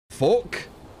fuck?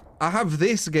 I have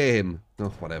this game. Oh,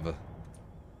 whatever.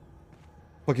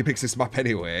 Fuck, he picks this map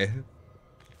anyway.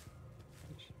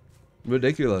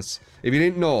 Ridiculous. If you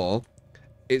didn't know,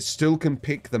 it still can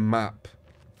pick the map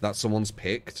that someone's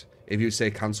picked if you say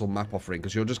cancel map offering,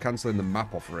 because you're just cancelling the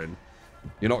map offering.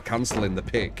 You're not cancelling the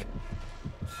pick.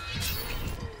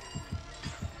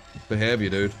 Behavior,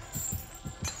 dude.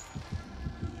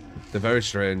 They're very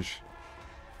strange.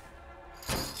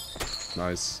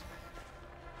 Nice.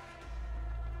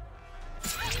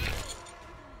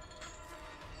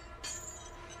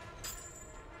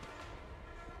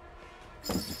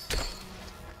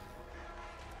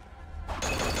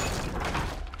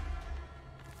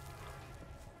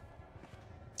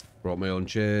 Brought my own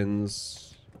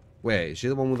chains. Wait, is she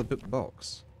the one with the big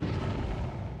box?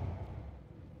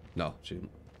 No, she didn't.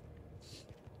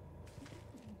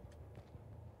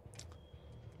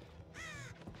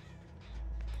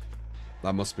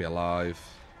 That must be alive.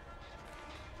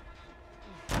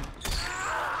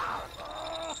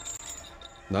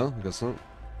 No, I guess not.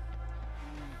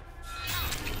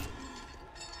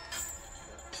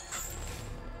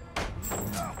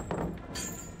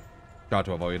 Tried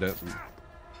to avoid it.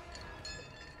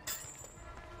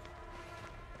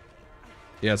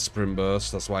 He had sprint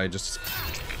burst, that's why he just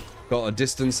got a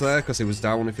distance there, because he was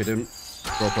down if he didn't.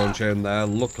 Broke on chain there,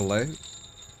 luckily.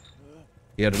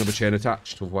 He had another chain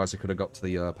attached, otherwise he could have got to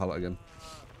the pallet again.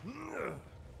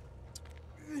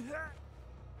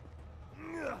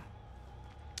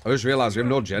 I just realised we have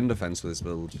no gen defense for this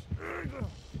build.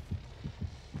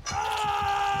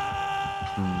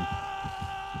 Hmm.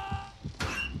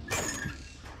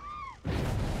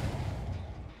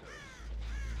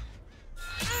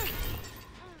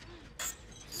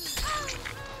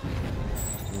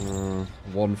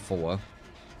 1-4.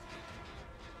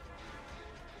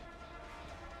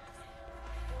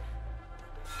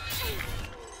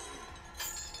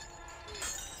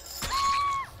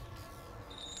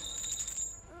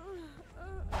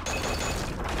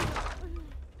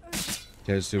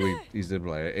 Okay, so he's did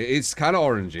play. It's kind of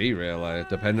orangey, really,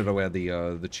 depending on where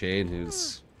the chain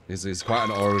is. He's quite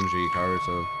an orangey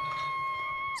character,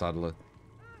 sadly.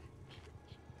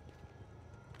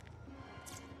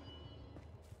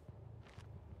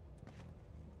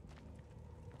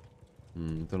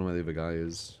 Don't know where the other guy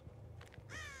is.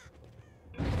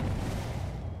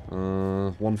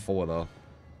 1-4 though.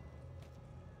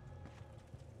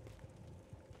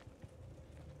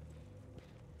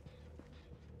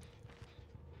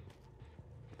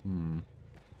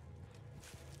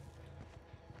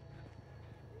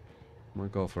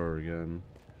 Might go for her again.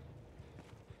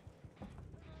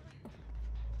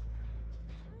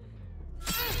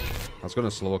 That's gonna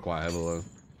slow her quite heavily.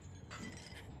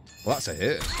 Well, that's a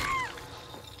hit.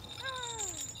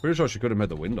 Pretty sure she could have made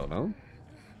the window, no?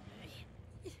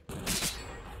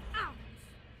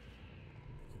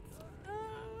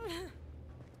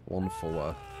 One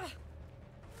for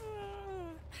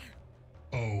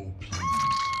Oh, please.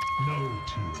 No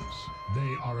tears.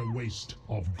 They are a waste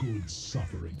of good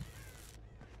suffering.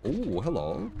 Oh,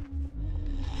 hello.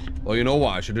 Oh, you know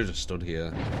what? I should have just stood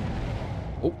here.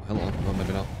 Oh, hello. No,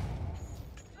 maybe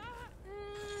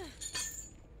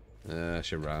not.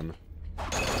 She ran.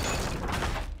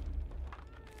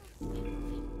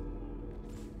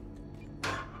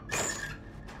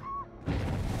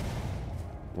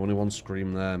 Only one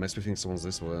scream there. Makes me think someone's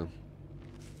this way.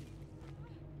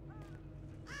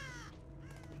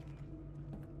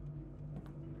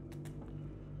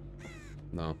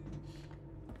 No.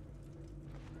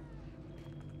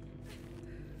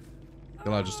 I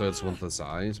feel like I just heard someone to the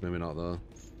side. Maybe not though.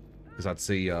 Because I'd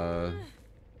see the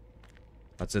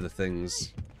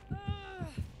things.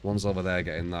 One's over there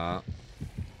getting that.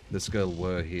 This girl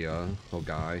were here. Or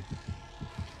guy.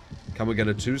 Can we get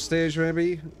a 2-stage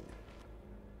maybe?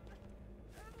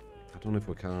 I don't know if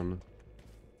we can.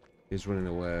 He's running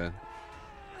away.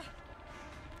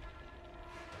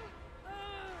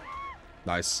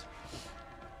 Nice.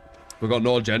 We've got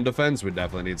no gen defense. We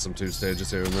definitely need some 2 stages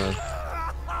here and there.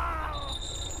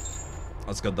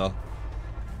 That's good though.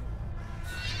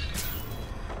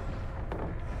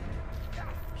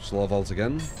 Slow vault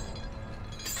again.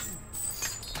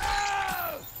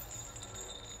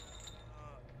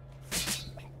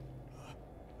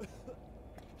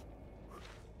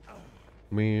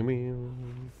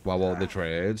 Wow, well, the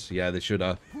trades. Yeah, they should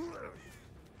have.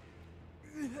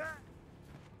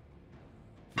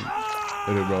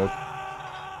 Hit it, road.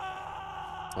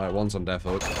 Alright, one's on death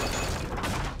hook.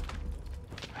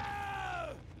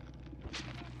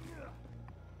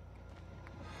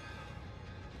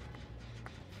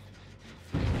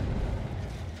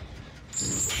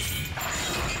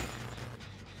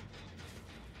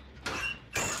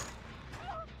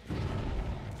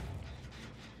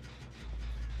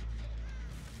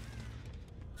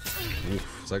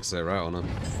 Sexy, right on her.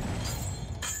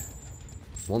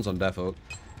 One's on death hook.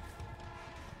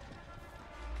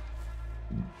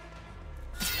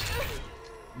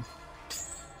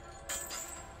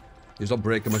 He's not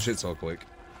breaking my shit so quick.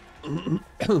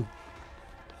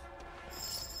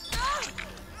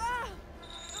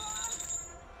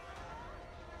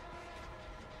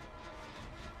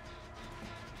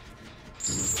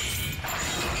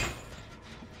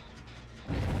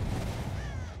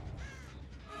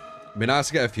 Be nice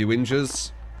to get a few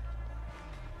inches.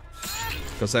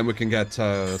 Because then we can get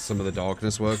some of the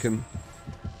darkness working.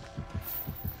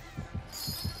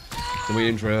 Can we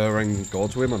injure her and go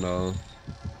to him or no?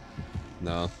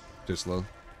 No, too slow.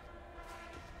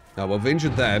 Now we've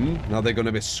injured them, now they're going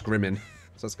to be scrimming.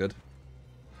 So that's good.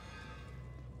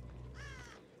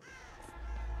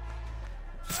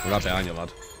 We're right behind you,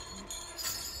 lad.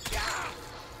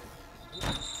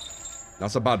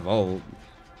 That's a bad vault.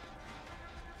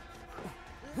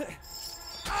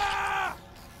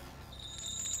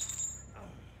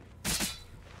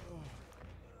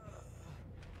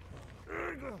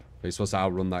 You're supposed to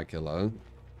outrun that killer.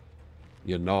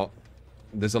 You're not.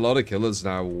 There's a lot of killers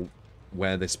now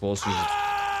where they're supposed to...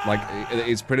 Like,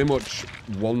 it's pretty much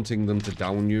wanting them to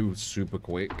down you super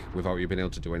quick without you being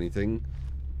able to do anything.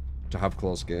 To have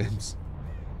close games.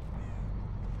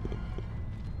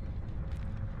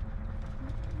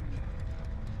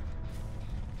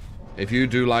 If you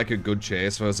do like a good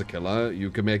chase versus a killer,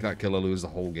 you can make that killer lose the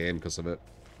whole game because of it.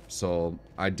 So,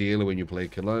 ideally when you play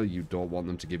killer, you don't want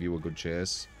them to give you a good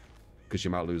chase. Because you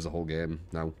might lose the whole game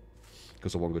now.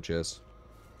 Because of one good chase.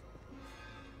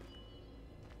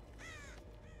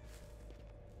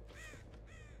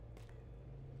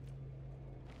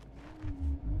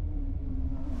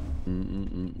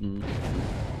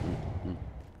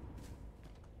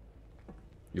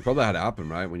 You probably had it happen,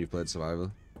 right, when you played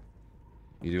Survivor?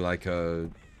 You do like a...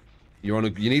 You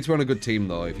need to run a good team,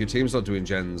 though. If your team's not doing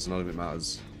gens, none of it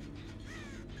matters.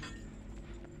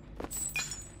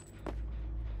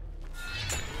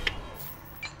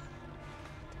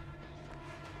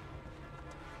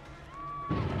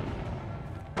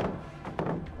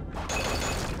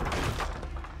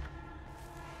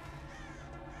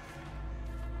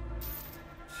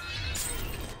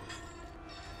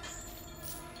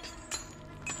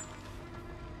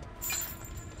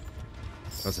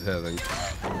 That's a hair thing.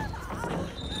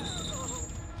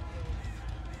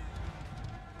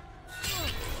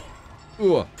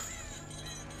 Ooh.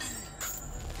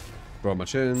 Brought my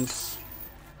chins.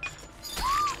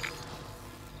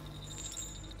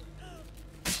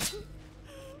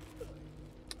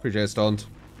 Appreciate it, Stunned.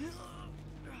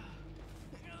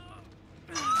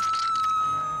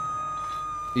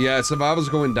 Yeah, Survivor's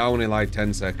going down in like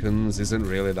 10 seconds isn't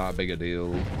really that big a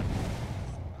deal.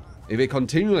 If it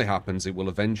continually happens, it will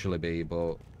eventually be,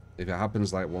 but if it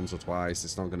happens like once or twice,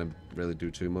 it's not going to really do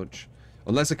too much.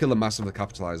 Unless a killer massively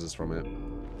capitalizes from it.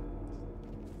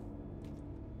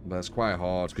 But it's quite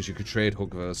hard, because you could trade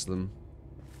hook versus them.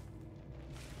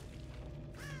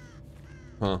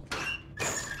 Huh.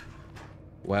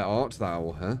 Where art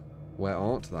thou, huh? Where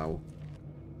art thou?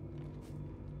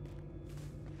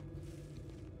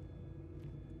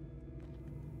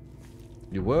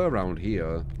 You were around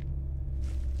here.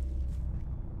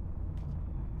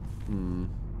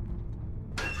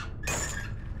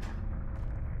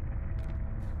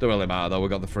 Don't really matter though, we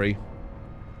got the free.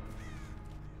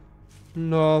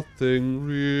 Nothing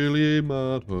really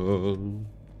matters.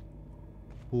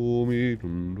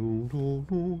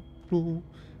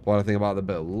 What I think about the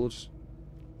build?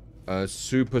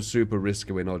 Super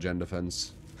risky with no gen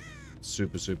defense.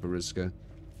 Super risky.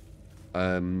 We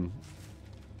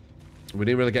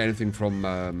didn't really get anything from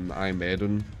Iron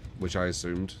Maiden, which I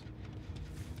assumed.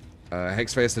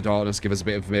 Hex Face the Darkness give us a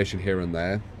bit of information here and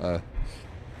there.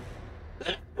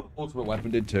 Ultimate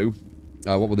Weapon did too.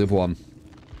 What was the other one?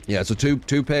 Yeah, so two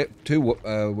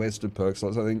wasted perk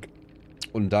slots, I think.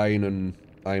 Undying and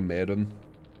Iron Maiden.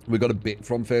 We got a bit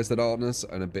from Face the Darkness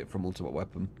and a bit from Ultimate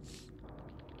Weapon.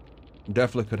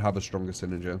 Definitely could have a stronger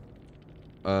synergy.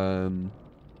 I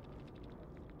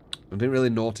didn't really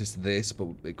notice this, but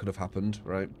it could have happened,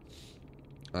 right?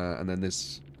 And then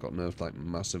this got nerfed like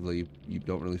massively. You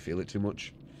don't really feel it too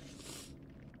much.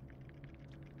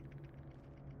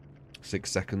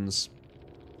 6 seconds.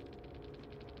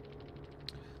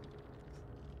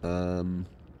 But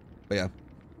yeah,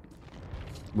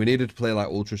 we needed to play like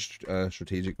ultra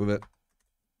strategic with it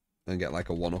and get like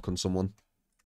a 1-up on someone.